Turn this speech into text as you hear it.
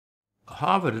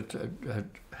Harvard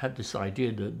had this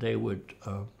idea that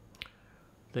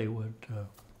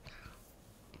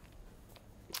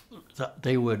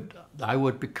I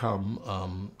would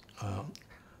become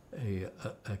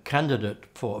a candidate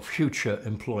for future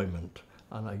employment,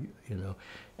 and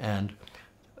and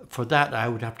for that I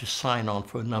would have to sign on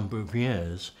for a number of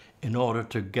years in order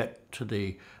to get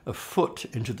to a foot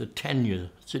into the tenure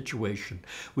situation,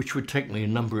 which would take me a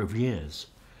number of years.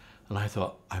 And I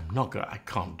thought, I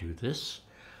can't do this.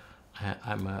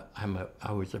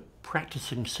 I was a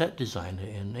practicing set designer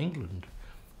in England.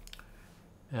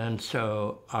 And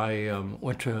so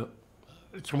so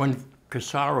when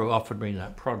Casaro offered me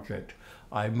that project,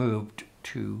 I moved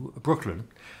to Brooklyn,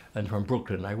 and from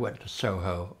Brooklyn I went to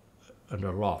Soho and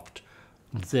a loft.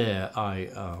 There I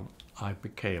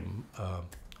became,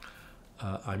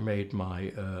 I made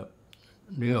my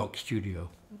New York studio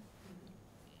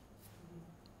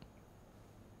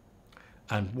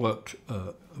and worked,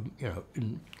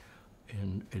 in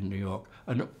New York.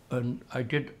 And I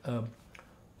did,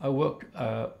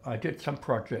 I did some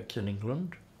projects in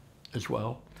England as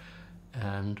well,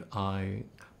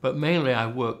 but mainly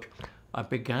I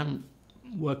began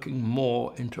working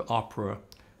more into opera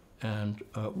and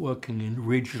working in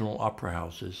regional opera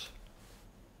houses.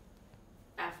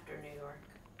 After New York,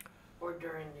 or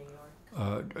during New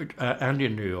York? And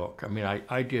in New York. I mean,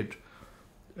 I did,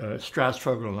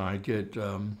 Strasvogel and I did,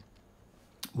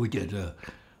 we did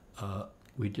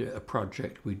a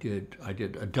project, I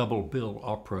did a double bill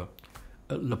opera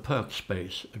at Le Perc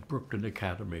Space at Brooklyn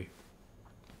Academy.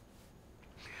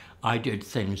 I did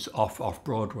things off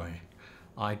Broadway.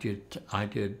 I did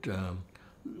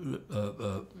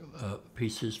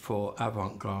pieces for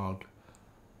avant-garde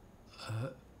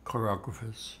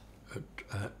choreographers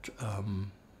at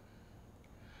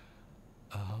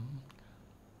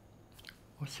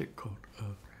what's it called?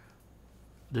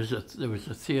 There was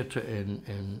a theatre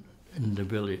in the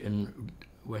village, in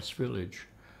West Village.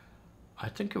 I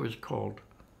think it was called,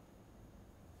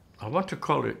 I want to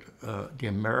call it the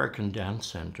American Dance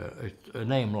Center, a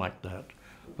name like that.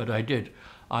 But I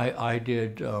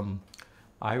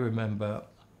remember,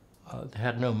 they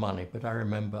had no money, but I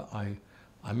remember I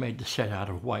made the set out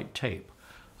of white tape.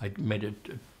 I made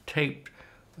it taped,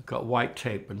 got white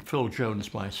tape, and Phil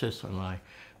Jones, my assistant, and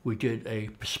we did a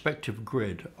perspective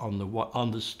grid on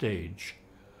the stage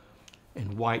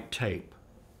in white tape.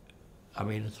 I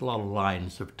mean, it's a lot of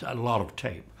lines, a lot of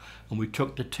tape. And we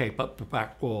took the tape up the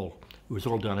back wall. It was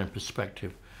all done in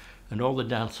perspective. And all the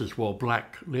dancers wore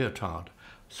black leotard.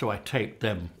 So I taped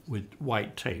them with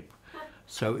white tape.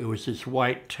 So it was this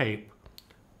white tape,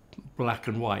 black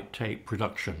and white tape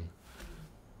production.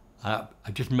 I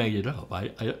just made it up.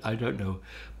 I don't know.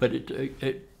 But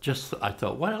it just, I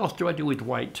thought, what else do I do with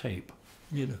white tape?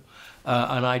 And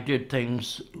I did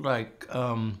things like,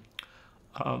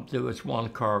 there was one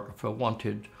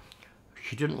choreographer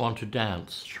she didn't want to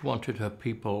dance. She wanted her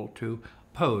people to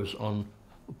pose on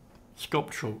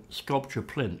sculpture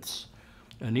plinths.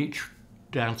 And each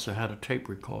dancer had a tape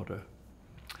recorder.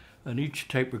 And each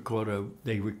tape recorder,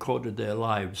 they recorded their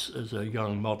lives as a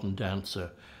young modern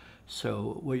dancer.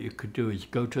 So what you could do is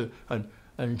go to,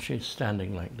 and she's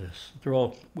standing like this. They're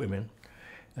all women,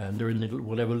 and they're in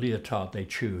whatever leotard they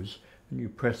choose. And you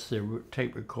press the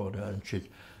tape recorder, and she's,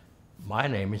 my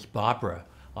name is Barbara.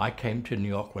 I came to New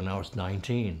York when I was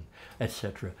 19,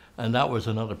 etc. And that was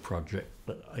another project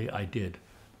that I did.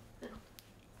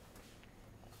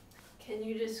 Can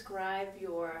you describe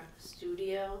your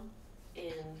studio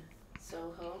in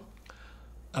Soho?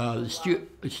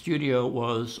 The studio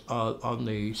was on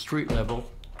the street level,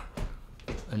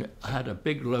 and it had a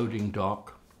big loading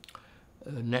dock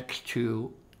next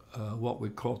to what we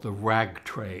call the rag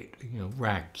trade,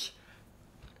 rags.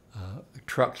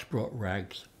 Trucks brought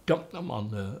rags, dumped them on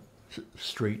the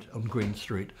street, on Green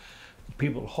Street.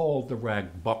 People hauled the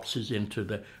rag boxes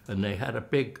and they had a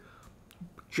big,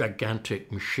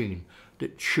 gigantic machine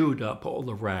that chewed up all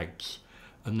the rags,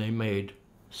 and they made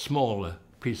smaller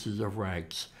pieces of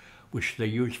rags, which they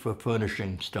used for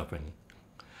furnishing stuffing.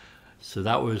 So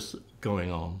that was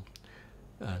going on.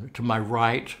 To my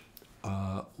right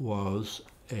was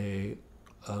a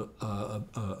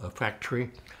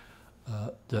factory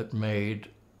that made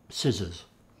scissors.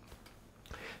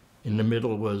 In the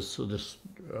middle was this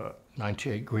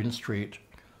 98 Green Street,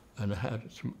 and it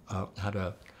had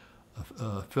a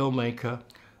filmmaker,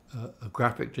 a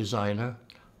graphic designer.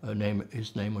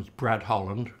 His name was Brad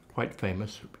Holland, quite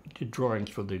famous. He did drawings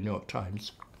for the New York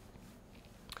Times.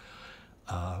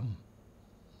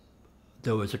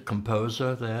 There was a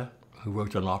composer there who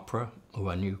wrote an opera, who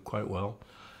I knew quite well.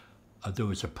 There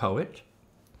was a poet,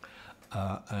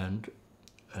 and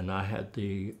and I had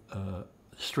the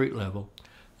street level,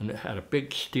 and it had a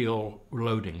big steel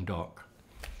loading dock.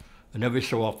 And every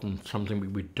so often something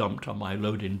would be dumped on my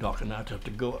loading dock, and I'd have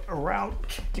to go around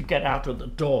to get out of the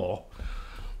door.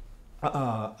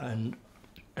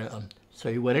 So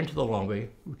you went into the lobby,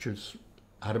 which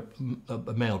had a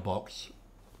mailbox,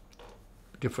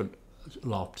 different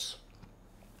lofts,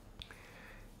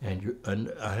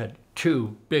 and I had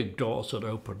two big doors that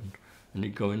opened, and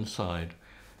you'd go inside,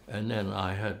 and then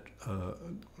I had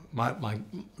my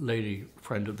lady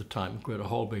friend at the time, Greta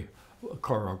Holby, a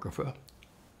choreographer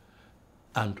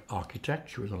and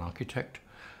architect. She was an architect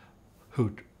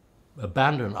who'd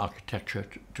abandoned architecture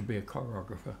to be a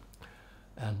choreographer,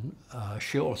 and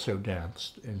she also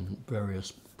danced in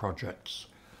various projects.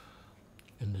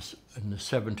 In the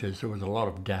 70s, there was a lot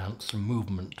of dance and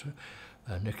movement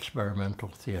and experimental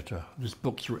theatre. There's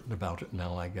books written about it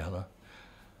now, I gather.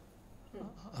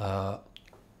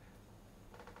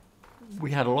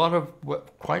 We had a lot of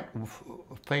quite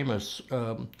famous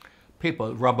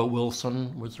people. Robert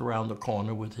Wilson was around the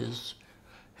corner with his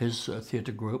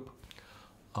theatre group.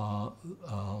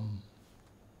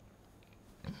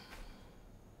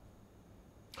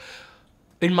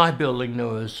 In my building, there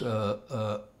was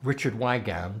Richard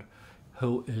Wygand,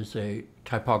 who is a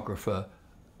typographer,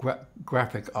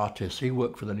 graphic artist. He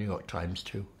worked for the New York Times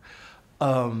too.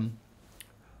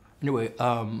 Anyway,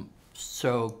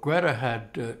 so Greta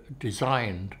had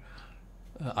designed,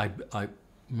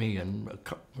 me and a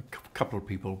couple of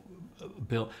people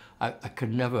built. I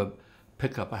could never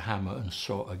pick up a hammer and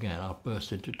saw again. I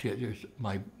burst into tears.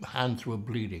 My hands were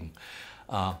bleeding.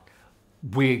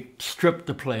 We stripped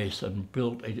the place and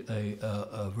built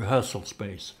a rehearsal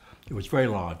space. It was very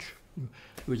large.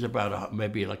 It was about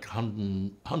maybe like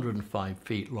 105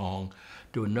 feet long.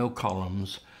 There were no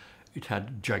columns. It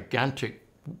had gigantic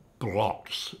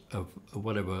blocks of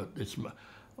whatever it's.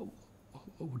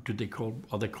 Are they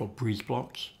called breeze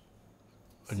blocks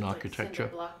in architecture?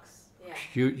 Cinder blocks, yeah.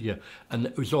 Huge, yeah, and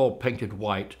it was all painted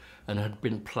white and had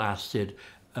been plastered.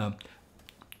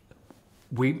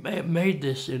 We made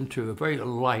this into a very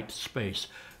light space.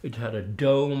 It had a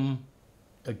dome,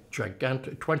 a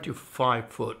gigantic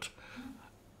 25-foot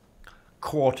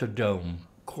quarter dome.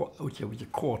 It was a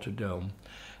quarter dome,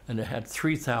 and it had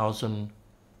 3,000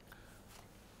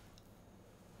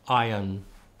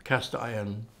 cast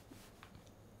iron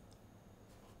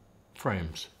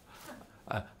frames.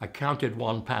 I counted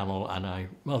one panel and I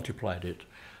multiplied it.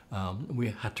 We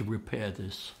had to repair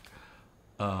this.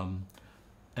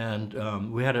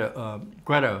 We had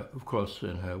Greta, of course,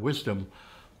 in her wisdom,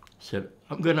 said,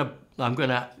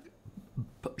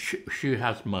 she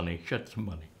has money, she had some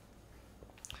money.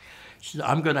 She said,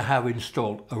 I'm gonna have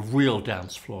installed a real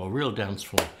dance floor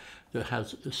that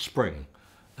has a spring.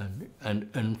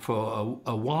 And for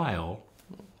a while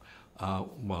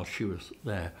she was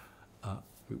there,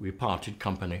 we parted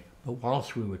company, but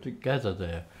whilst we were together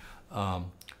there,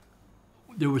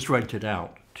 it was rented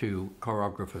out to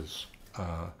choreographers.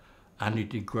 Annie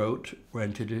de Groot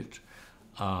rented it.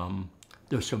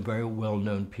 There were some very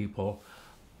well-known people.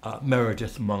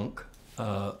 Meredith Monk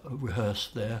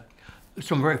rehearsed there.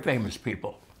 Some very famous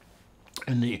people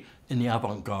in the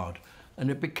avant-garde, and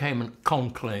it became a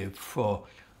conclave for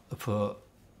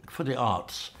the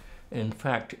arts. In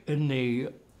fact,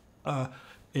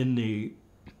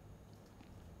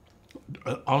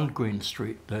 on Green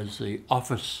Street, there's the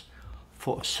office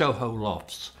for Soho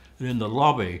Lofts, and in the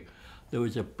lobby there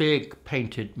was a big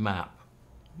painted map,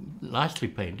 nicely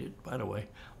painted, by the way,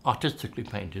 artistically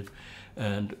painted,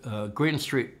 and Green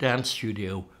Street Dance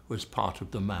Studio was part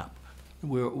of the map.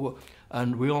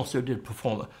 And we also did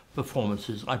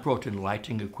performances. I brought in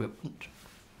lighting equipment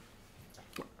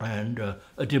and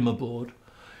a dimmer board,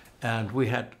 and we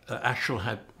had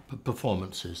had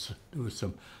performances.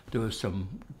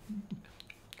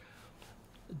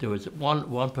 There was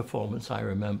one performance I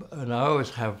remember, and I always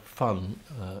had fun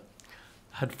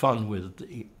with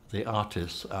the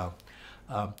artists.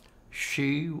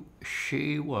 She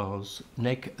was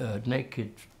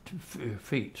naked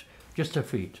feet, just her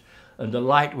feet, and the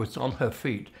light was on her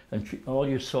feet, and all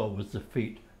you saw was the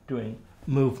feet doing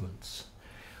movements.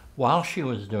 While she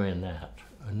was doing that,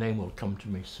 her name will come to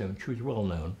me soon, she was well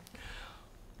known,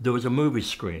 there was a movie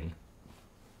screen.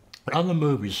 On the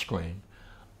movie screen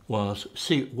was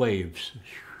waves.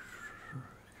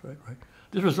 Right.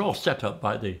 This was all set up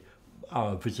by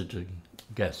our visiting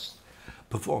guests,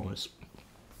 performers.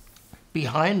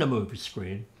 Behind the movie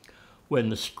screen, when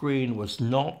the screen was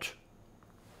not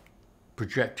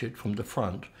projected from the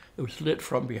front, it was lit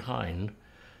from behind,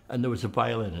 and there was a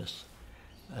violinist.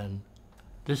 And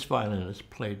this violinist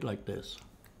played like this.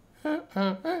 for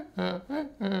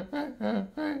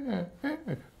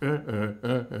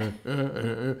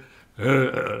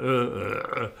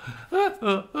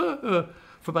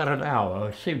about an hour,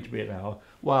 it seemed to be an hour,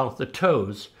 while the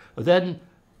toes, then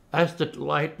as the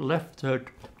light left her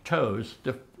toes,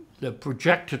 the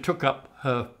projector took up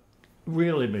her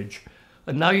real image,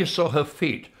 and now you saw her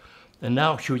feet, and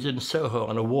now she was in Soho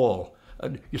on a wall,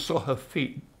 and you saw her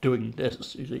feet doing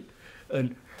this, you see,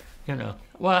 and you know,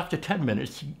 well, after 10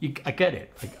 minutes, I get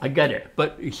it, I get it,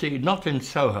 but you see, not in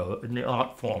Soho, in the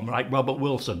art form, like Robert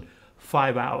Wilson,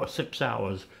 5 hours, 6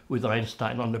 hours with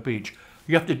Einstein on the beach.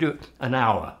 You have to do it an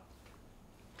hour,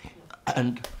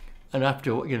 and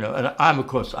after, you know, and I'm, of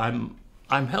course, I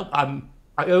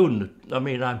own, I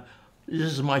mean,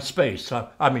 this is my space,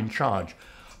 I'm in charge.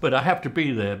 But I have to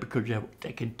be there because you have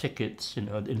taken tickets, you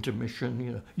know, intermission,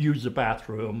 you know, use the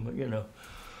bathroom, you know.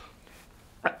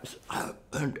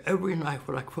 And every night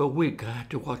for a week I had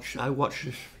to watch, I watched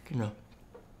this, you know.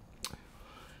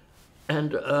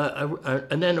 And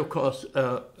then of course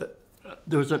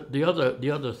there was the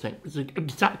other thing, it was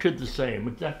exactly the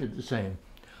same.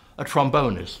 A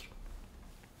trombonist.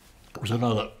 It was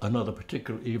another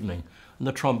particular evening, and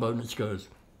the trombonist goes,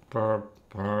 "Purr,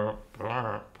 purr,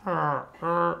 purr, purr,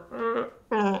 purr,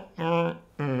 purr,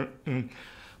 purr."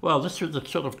 Well, this was the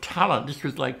sort of talent. This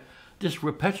was like this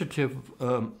repetitive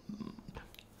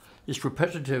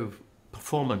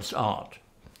performance art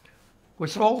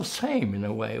was all the same in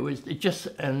a way.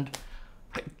 And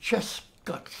I just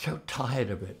got so tired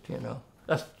of it, you know.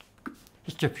 That's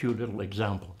just a few little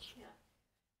examples.